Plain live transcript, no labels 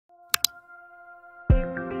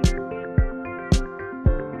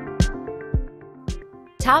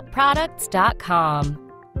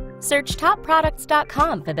TopProducts.com. Search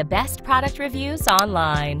TopProducts.com for the best product reviews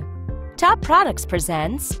online. Top Products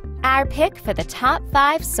presents our pick for the top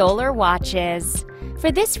 5 solar watches.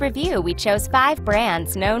 For this review, we chose 5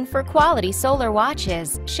 brands known for quality solar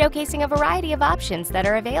watches, showcasing a variety of options that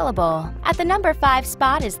are available. At the number 5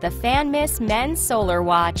 spot is the FanMiss Men's Solar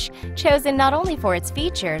Watch, chosen not only for its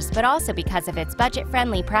features, but also because of its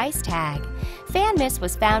budget-friendly price tag. FanMiss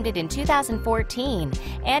was founded in 2014,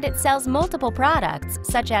 and it sells multiple products,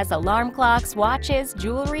 such as alarm clocks, watches,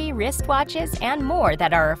 jewelry, wristwatches, and more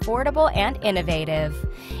that are affordable and innovative.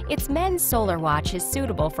 Its men's solar watch is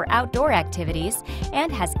suitable for outdoor activities and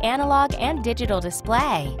has analog and digital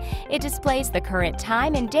display. It displays the current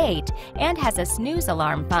time and date and has a snooze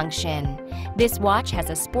alarm function. This watch has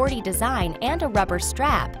a sporty design and a rubber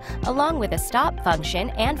strap, along with a stop function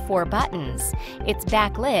and 4 buttons. It's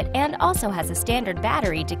backlit and also has a standard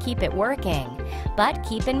battery to keep it working. But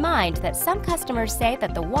keep in mind that some customers say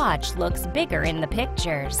that the watch looks bigger in the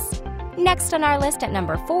pictures. Next on our list at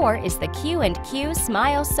number 4 is the Q&Q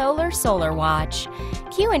Smile Solar Watch.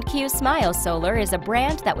 Q&Q Smile Solar is a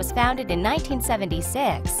brand that was founded in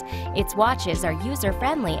 1976. Its watches are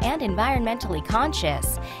user-friendly and environmentally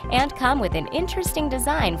conscious, and come with an interesting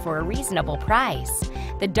design for a reasonable price.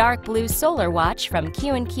 The dark blue solar watch from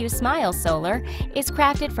Q&Q Smile Solar is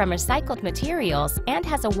crafted from recycled materials and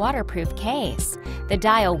has a waterproof case. The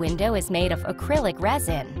dial window is made of acrylic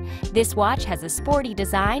resin. This watch has a sporty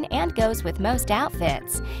design and goes with most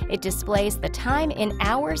outfits. It displays the time in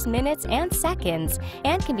hours, minutes, and seconds,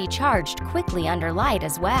 and can be charged quickly under light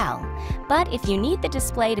as well. But if you need the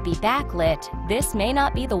display to be backlit, this may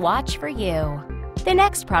not be the watch for you. The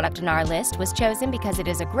next product on our list was chosen because it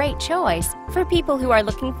is a great choice for people who are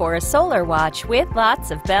looking for a solar watch with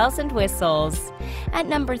lots of bells and whistles. At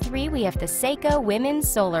number 3, we have the Seiko Women's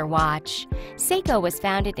Solar Watch. Seiko was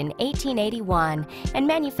founded in 1881 and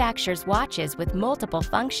manufactures watches with multiple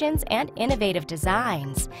functions and innovative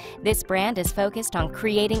designs. This brand is focused on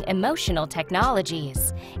creating emotional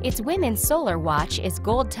technologies. Its women's solar watch is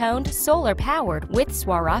gold-toned, solar-powered with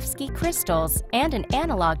Swarovski crystals and an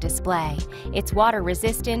analog display. It's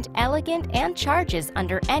water-resistant, elegant, and charges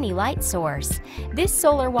under any light source. This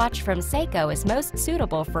solar watch from Seiko is most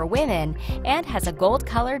suitable for women and has a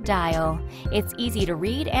gold-colored dial. It's easy to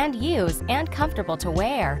read and use and comfortable to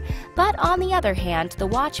wear, but on the other hand, the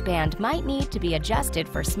watch band might need to be adjusted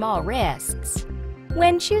for small wrists.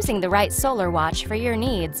 When choosing the right solar watch for your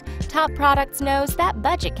needs, Top Products knows that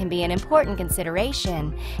budget can be an important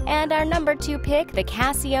consideration, and our number 2 pick, the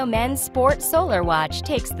Casio Men's Sport Solar Watch,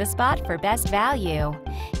 takes the spot for best value.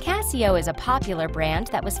 Casio is a popular brand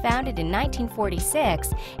that was founded in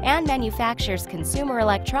 1946 and manufactures consumer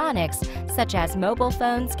electronics such as mobile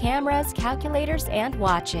phones, cameras, calculators, and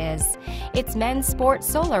watches. Its men's sport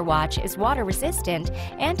solar watch is water-resistant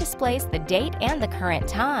and displays the date and the current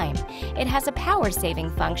time. It has a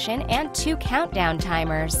power-saving function and 2 countdown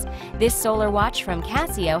timers. This solar watch from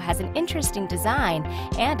Casio has an interesting design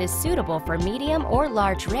and is suitable for medium or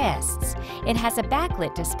large wrists. It has a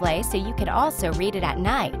backlit display so you can also read it at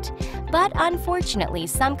night. But unfortunately,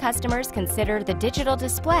 some customers consider the digital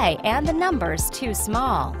display and the numbers too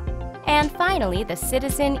small. And finally, the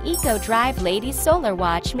Citizen Eco-Drive Ladies Solar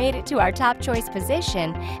Watch made it to our top choice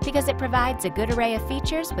position because it provides a good array of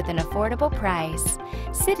features with an affordable price.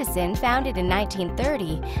 Citizen, founded in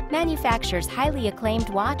 1930, manufactures highly acclaimed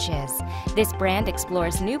watches. This brand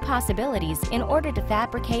explores new possibilities in order to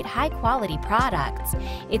fabricate high-quality products.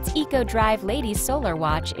 Its Eco-Drive Ladies Solar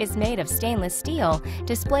Watch is made of stainless steel,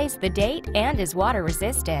 displays the date, and is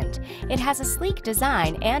water-resistant. It has a sleek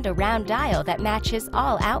design and a round dial that matches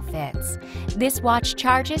all outfits. This watch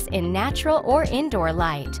charges in natural or indoor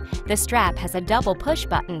light. The strap has a double push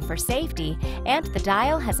button for safety, and the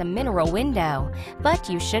dial has a mineral window. But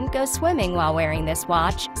you shouldn't go swimming while wearing this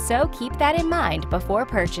watch, so keep that in mind before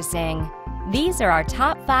purchasing. These are our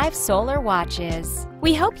top 5 solar watches.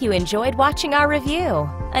 We hope you enjoyed watching our review.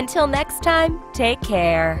 Until next time, take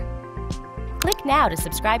care. Click now to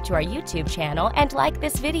subscribe to our YouTube channel and like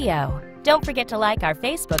this video. Don't forget to like our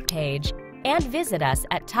Facebook page. And visit us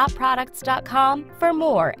at TopProducts.com for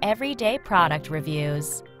more everyday product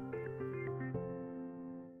reviews.